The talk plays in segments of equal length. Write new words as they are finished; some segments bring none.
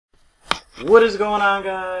What is going on,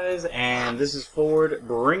 guys? And this is Ford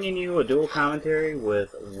bringing you a dual commentary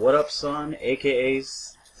with What Up Son, aka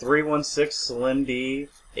 316 Slim D,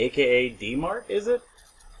 aka D-Mart, is it?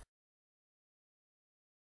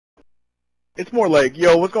 It's more like,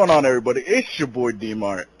 yo, what's going on, everybody? It's your boy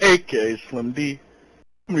D-Mart, aka Slim D.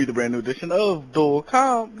 I'm reading the brand new edition of Duel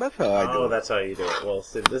Com. That's how I do it. Oh, that's how you do it. Well,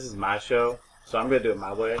 see, this is my show, so I'm going to do it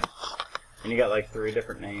my way. And you got like 3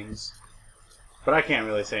 different names. But I can't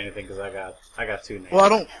really say anything because I got 2 names.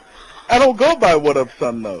 Well, I don't go by What Up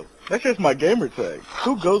Son, though. That's just my gamer tag.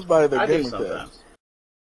 Who goes by their gamer tag?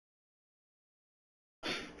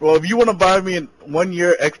 Well, if you want to buy me a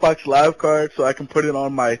 1-year Xbox Live card so I can put it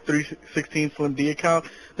on my 316 Slim D account,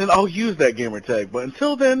 then I'll use that gamer tag. But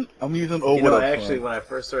until then, I'm using What Up actually, Son. when I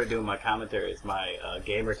first started doing my commentaries, my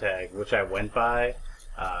gamer tag, which I went by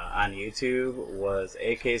on YouTube, was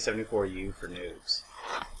AK74U for noobs.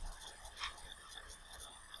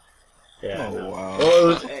 Yeah. Oh, wow.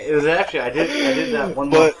 Well, it was actually I did that 1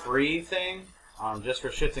 month free thing, just for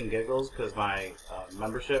shits and giggles because my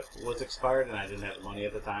membership was expired and I didn't have the money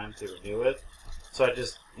at the time to renew it. So I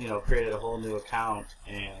just created a whole new account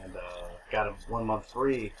and got a 1 month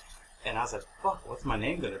free. And I was like, fuck, what's my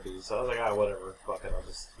name gonna be? So I was like, oh, whatever, fuck it, I'll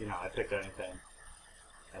just I picked anything,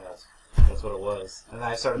 and that's what it was. And then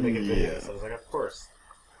I started making videos. So I was like, of course.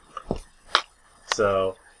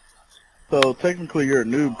 So technically you're a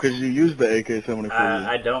noob because you use the AK-74.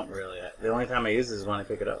 I don't really. The only time I use it is when I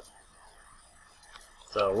pick it up.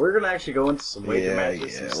 So we're going to actually go into some wager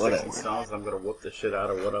matches, some sticks and stones, and I'm going to whoop the shit out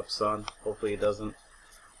of What Up Son. Hopefully he doesn't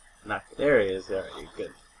knock. There he is. Alright,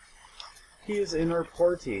 good. He is in our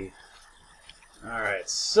party. Alright,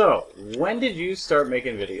 so when did you start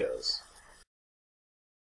making videos?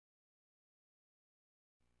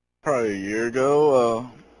 Probably a year ago.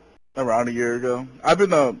 Around a year ago. I've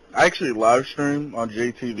been I actually live stream on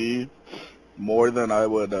JTV more than I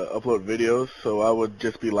would upload videos, so I would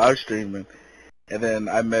just be live streaming. And then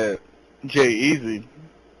I met Jay Easy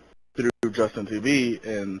through Justin TV,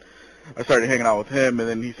 and I started hanging out with him, and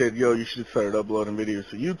then he said, yo, you should start uploading videos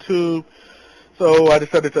to YouTube. So I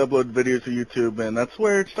decided to upload videos to YouTube, and that's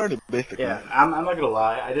where it started, basically. Yeah, I'm not going to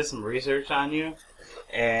lie. I did some research on you.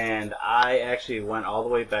 And I actually went all the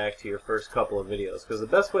way back to your first couple of videos, because the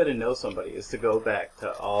best way to know somebody is to go back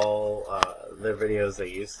to all their videos they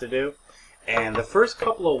used to do. And the first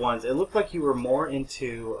couple of ones, it looked like you were more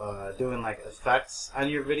into doing like effects on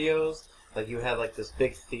your videos. Like you had like this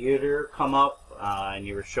big theater come up, and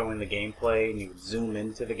you were showing the gameplay, and you would zoom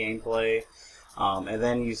into the gameplay. And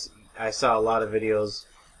then I saw a lot of videos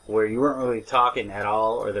where you weren't really talking at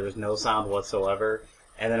all, or there was no sound whatsoever.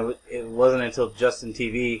 And then it wasn't until Justin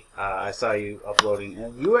TV I saw you uploading.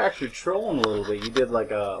 And you were actually trolling a little bit. You did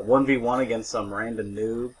like a 1v1 against some random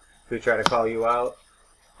noob who tried to call you out.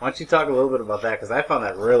 Why don't you talk a little bit about that? Because I found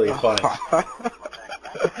that really funny.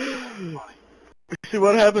 See,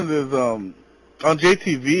 what happens is on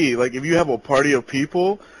JTV, like if you have a party of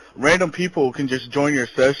people, random people can just join your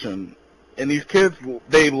session. And these kids,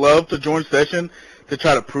 they love to join session to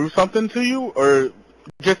try to prove something to you or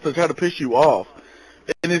just to try to piss you off.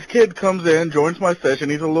 And this kid comes in, joins my session.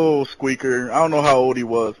 He's a little squeaker. I don't know how old he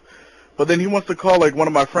was, but then he wants to call like one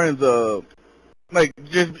of my friends. He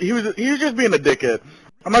was just being a dickhead.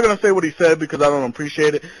 I'm not gonna say what he said because I don't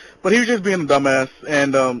appreciate it, but he was just being a dumbass.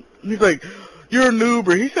 And he's like, "You're a noob,"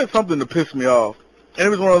 or he said something to piss me off. And it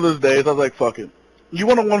was one of those days. I was like, "Fuck it. You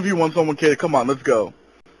want to 1v1 someone, kid? Come on, let's go."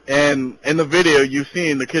 And in the video, you've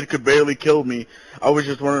seen the kid could barely kill me. I was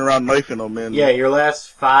just running around knifing him. And yeah, your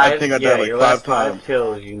last 5. I think I died like 5 times. 5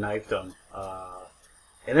 kills, you knifed him,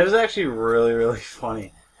 and it was actually really, really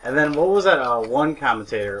funny. And then what was that? One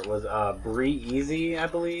commentator, it was Bree Easy, I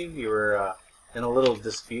believe. You were in a little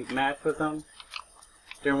dispute match with him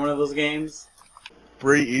during one of those games.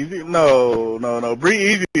 Bree Easy? No.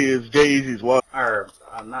 Bree Easy is Jay Easy's wife. Or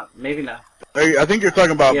not? Maybe not. I think you're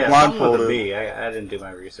talking about Blindfolded. I didn't do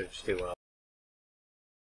my research too well.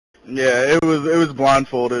 Yeah, it was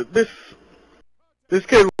Blindfolded. This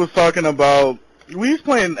kid was talking about, we was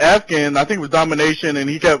playing Afghan, I think it was Domination, and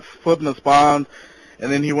he kept flipping the spawns,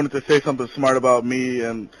 and then he wanted to say something smart about me,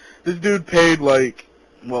 and this dude paid like,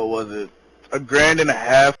 what was it,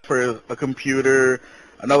 $1,500 for a computer,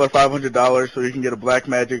 another $500 so he can get a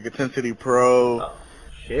Blackmagic Intensity Pro. Oh,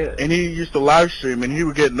 shit. And he used to live stream, and he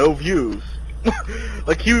would get no views.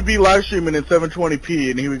 Like, he would be live streaming in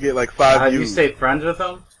 720p, and he would get like 5 views. You stayed friends with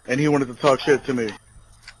him? And he wanted to talk shit to me.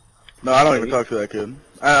 No, I don't even talk to that kid.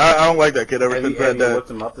 I don't like that kid ever since that. Have you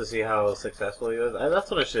looked him up to see how successful he was?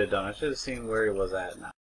 That's what I should have done. I should have seen where he was at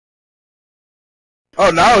now.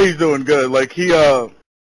 Oh, now he's doing good. Like, he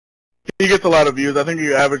He gets a lot of views. I think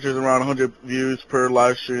he averages around 100 views per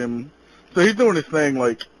live stream. So he's doing his thing.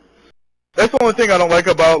 Like, that's the only thing I don't like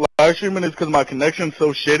about live streaming is because my connection's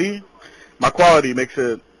so shitty. My quality makes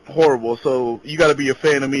it horrible. So you got to be a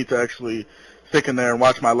fan of me to actually stick in there and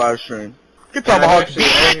watch my live stream. Get Tomahawk.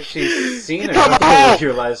 I've actually seen a couple of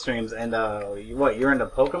your live streams, and you're into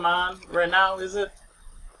Pokemon right now, is it?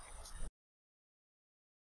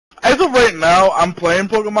 As of right now, I'm playing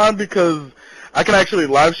Pokemon because I can actually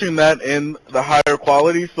live stream that in the higher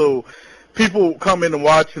quality, so people come in and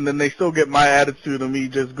watch, and then they still get my attitude of me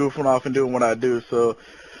just goofing off and doing what I do. So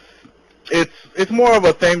it's more of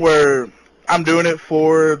a thing where I'm doing it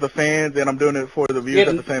for the fans and I'm doing it for the views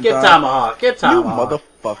at the same time. Get Tomahawk. Get Tomahawk. You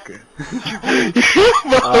motherfucker. You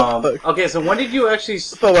motherfucker. Okay, so when did you actually...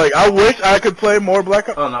 So, like, I wish I could play more Black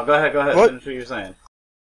Ops. Oh, no, go ahead. What? Finish what you're saying.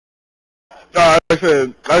 I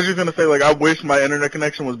was just gonna say, like, I wish my internet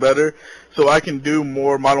connection was better, so I can do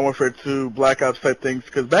more Modern Warfare 2 Black Ops type things.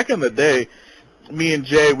 Because back in the day, me and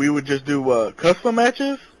Jay, we would just do custom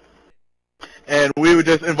matches, and we would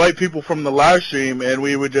just invite people from the live stream, and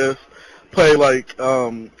we would just play like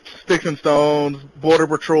Sticks and Stones, Border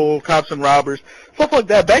Patrol, Cops and Robbers, stuff like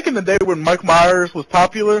that. Back in the day when Mike Myers was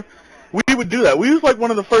popular, we would do that. We was like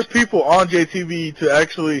one of the first people on JTV to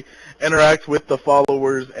actually interact with the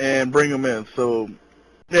followers and bring them in. So,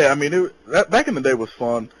 yeah, I mean, back in the day was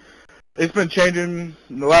fun. It's been changing.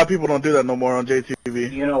 A lot of people don't do that no more on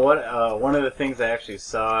JTV. You know what? One of the things I actually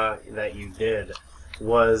saw that you did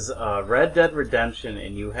was Red Dead Redemption,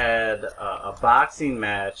 and you had a boxing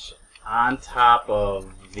match on top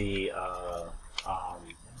of the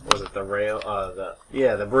was it the rail?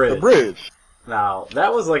 The bridge. The bridge. Now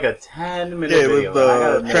that was like a 10-minute video. It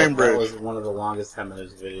was the train bridge. That was one of the longest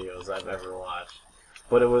 10-minute videos I've ever watched.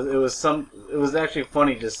 But it was actually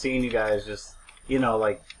funny just seeing you guys just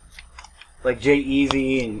like Jay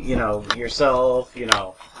Easy and yourself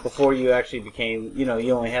before you actually became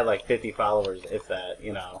you only had like 50 followers if that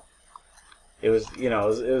It was it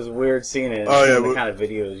was weird seeing it. Seeing the kind of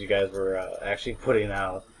videos you guys were actually putting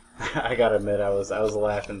out. I gotta admit, I was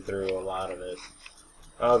laughing through a lot of it.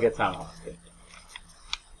 Oh, get Tomahawk.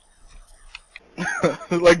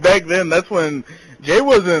 Like back then, that's when Jay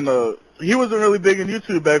wasn't really big in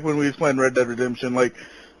YouTube back when we was playing Red Dead Redemption. Like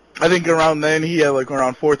I think around then he had like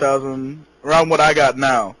around 4,000, around what I got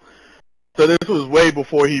now. So this was way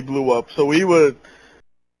before he blew up. So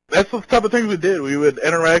that's the type of things we did. We would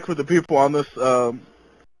interact with the people on this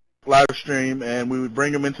live stream, and we would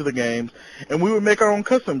bring them into the games, and we would make our own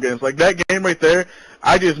custom games. Like that game right there,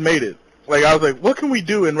 I just made it. Like I was like, what can we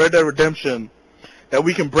do in Red Dead Redemption that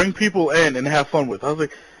we can bring people in and have fun with? I was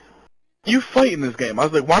like, you fight in this game. I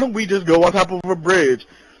was like, why don't we just go on top of a bridge,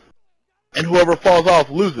 and whoever falls off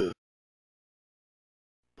loses?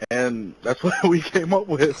 And that's what we came up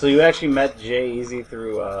with. So you actually met Jay Easy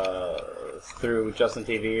through Justin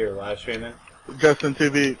TV or live streaming? Justin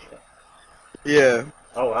TV. Yeah.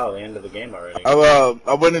 Oh wow, the end of the game already.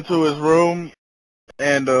 I went into his room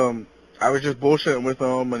and I was just bullshitting with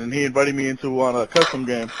him, and he invited me into a custom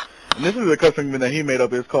game. And this is a custom game that he made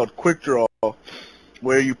up. It's called Quick Draw,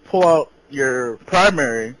 where you pull out your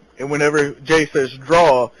primary, and whenever Jay says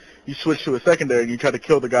draw, you switch to a secondary and you try to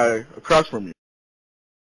kill the guy across from you.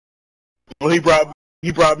 Well, he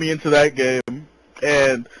brought me into that game,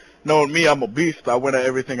 and knowing me, I'm a beast. I win at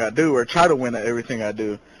everything I do, or try to win at everything I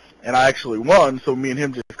do. And I actually won, so me and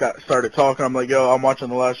him just started talking. I'm like, yo, I'm watching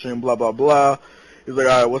the live stream, blah, blah, blah. He's like,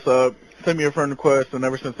 all right, what's up? Send me a friend request. And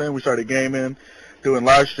ever since then, we started gaming, doing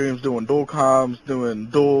live streams, doing dual comms,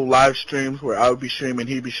 doing dual live streams where I would be streaming,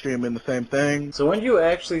 he'd be streaming the same thing. So when did you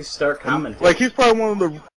actually start commenting? Like, he's probably one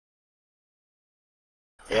of the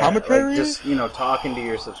commentaries? Like just, talking to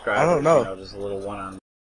your subscribers. I don't know. Just a little one-on-one.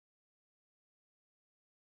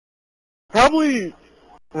 Probably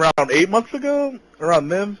around 8 months ago, around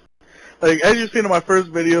then. Like, as you've seen in my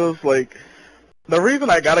first videos, like, the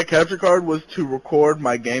reason I got a capture card was to record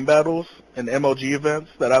my game battles and MLG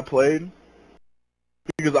events that I played.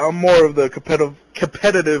 Because I'm more of the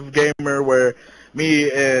competitive gamer where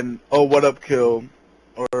me and What Up Kill,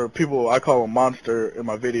 or people I call them Monster in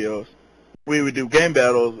my videos, we would do game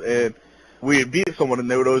battles and we'd beat someone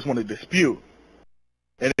and they would always want to dispute.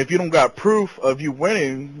 And if you don't got proof of you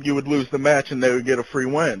winning, you would lose the match and they would get a free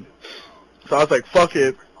win. So I was like, fuck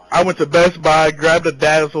it. I went to Best Buy, grabbed a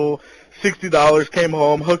Dazzle, $60, came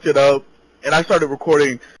home, hooked it up, and I started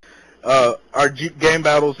recording our game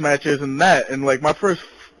battles, matches, and that. And like my first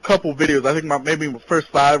couple videos, I think maybe my first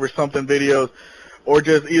 5 or something videos, or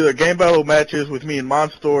just either game battle matches with me and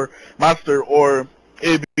Monster, or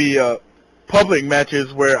it'd be public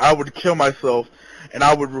matches where I would kill myself and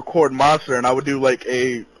I would record Monster and I would do like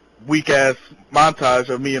a weak ass montage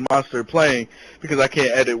of me and Monster playing because I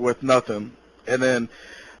can't edit with nothing. And then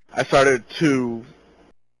I started to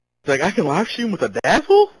like, I can live stream with a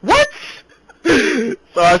Dazzle? What? So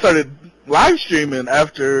I started live streaming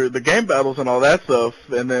after the game battles and all that stuff,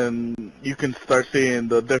 and then you can start seeing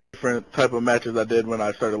the different type of matches I did when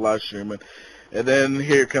I started live streaming. And then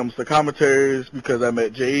here comes the commentaries because I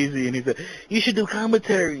met Jay-Z and he said, you should do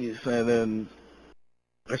commentaries. And then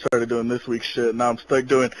I started doing this week's shit. Now I'm stuck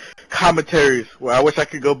doing commentaries where I wish I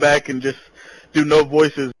could go back and just do no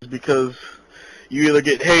voices because you either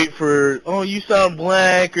get hate for, oh, you sound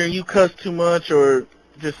black or you cuss too much or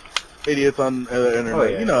just idiots on the internet. Oh,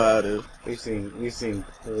 yeah. You know how it is. We've seen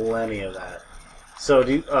plenty of that. So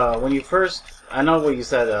do you, when you first, I know what you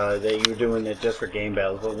said that you were doing it just for game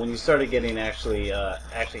battles, but when you started getting actually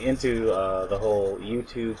into the whole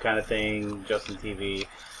YouTube kind of thing, Justin TV,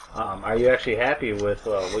 are you actually happy with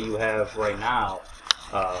what you have right now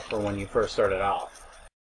for when you first started off?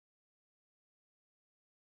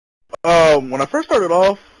 When I first started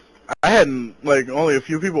off, I hadn't, like, only a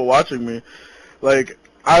few people watching me. Like,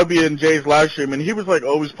 I would be in Jay's live stream, and he was, like,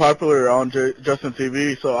 always popular on Justin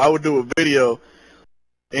TV, so I would do a video,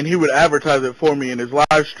 and he would advertise it for me in his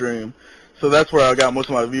live stream. So that's where I got most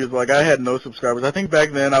of my views. Like, I had no subscribers. I think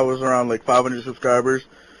back then I was around, like, 500 subscribers,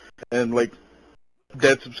 and, like,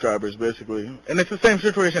 dead subscribers, basically. And it's the same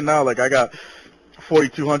situation now. Like, I got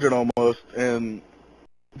 4,200 almost, and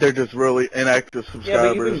they're just really inactive subscribers. Yeah,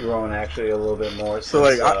 but you've been growing actually a little bit more since, so,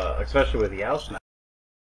 like, especially with Yoush now.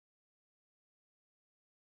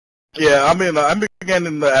 Yeah, I mean, I'm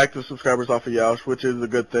getting the active subscribers off of Yoush, which is a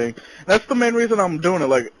good thing. That's the main reason I'm doing it.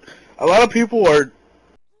 Like, a lot of people are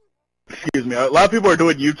doing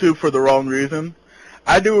YouTube for the wrong reason.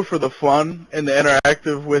 I do it for the fun and the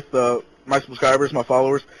interactive with my subscribers, my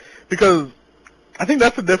followers, because I think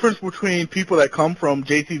that's the difference between people that come from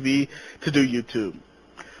JTV to do YouTube.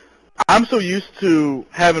 I'm so used to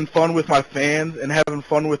having fun with my fans and having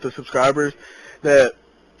fun with the subscribers that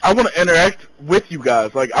I want to interact with you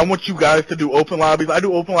guys. Like, I want you guys to do open lobbies. I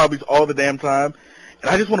do open lobbies all the damn time, and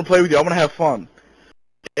I just want to play with you. I want to have fun.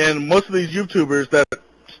 And most of these YouTubers that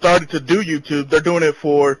started to do YouTube, they're doing it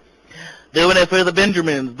for the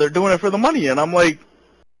Benjamins. They're doing it for the money. And I'm like,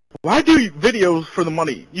 why do videos for the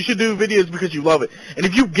money? You should do videos because you love it. And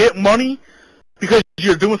if you get money because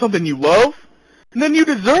you're doing something you love, then you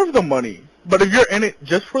deserve the money. But if you're in it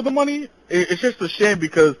just for the money, it's just a shame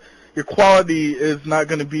because your quality is not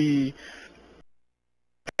going to be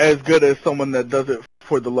as good as someone that does it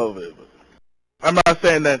for the love of it. I'm not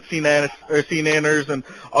saying that C-Nanners and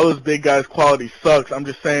all those big guys' quality sucks. I'm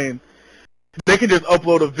just saying they can just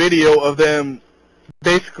upload a video of them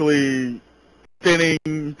basically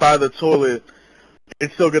sitting by the toilet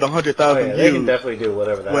and still get 100,000 views. They can definitely do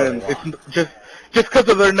whatever the hell they want. It's just because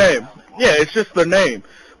of their name. Yeah, it's just their name.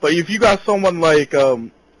 But if you got someone like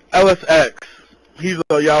LSX, he's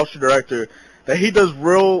a Yoush director, that he does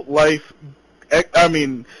real life,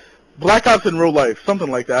 Black Ops in real life,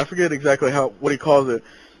 something like that. I forget exactly what he calls it.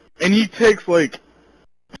 And he takes, like,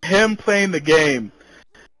 him playing the game,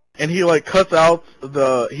 and he, like, cuts out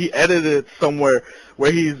he edited it somewhere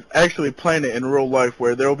where he's actually playing it in real life,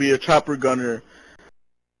 where there'll be a chopper gunner,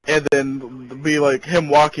 and then be, like, him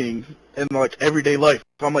walking in, like, everyday life.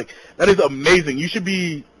 So I'm like, that is amazing. You should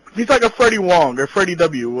be... He's like a Freddie Wong or Freddie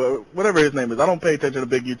W, whatever his name is. I don't pay attention to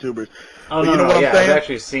big YouTubers. Oh, but what I'm saying? I've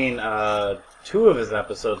actually seen 2 of his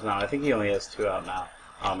episodes now. I think he only has 2 out now.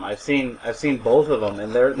 I've seen both of them,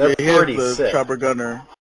 and they're pretty sick. Chopper Gunner.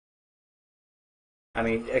 I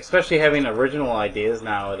mean, especially having original ideas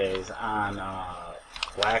nowadays on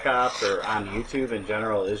Black Ops or on YouTube in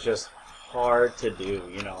general is just hard to do.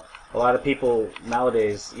 You know, a lot of people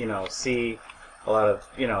nowadays, see a lot of,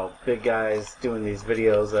 big guys doing these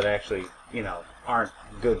videos that actually, aren't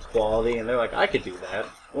good quality, and they're like, I could do that.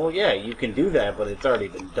 Well, yeah, you can do that, but it's already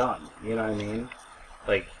been done. You know what I mean?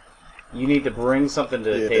 Like, you need to bring something to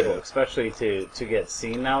the table, especially to get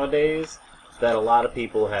seen nowadays, that a lot of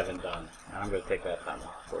people haven't done. And I'm going to take that time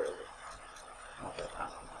off. Where is it? I want that time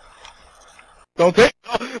off. Don't take...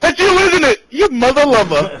 Oh, that's you, isn't it? You mother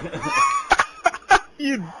lover.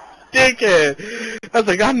 You dickhead. I was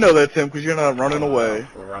like, I know that's him because you're not running away.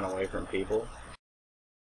 Run away from people.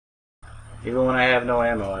 Even when I have no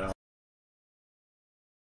ammo, I don't.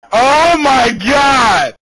 Oh my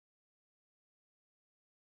god!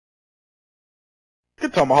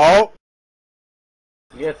 Get tomahawk.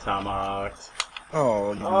 Get tomahawked.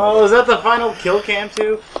 Oh, is that the final kill cam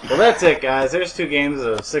too? Well, that's it, guys. There's 2 games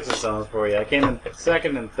of 6 of Stones for you. I came in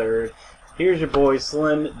 2nd and 3rd. Here's your boy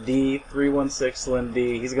Slim D, 316 Slim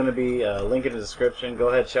D. He's going to be linked in the description. Go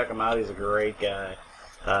ahead, check him out. He's a great guy.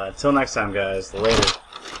 Till next time, guys. Later.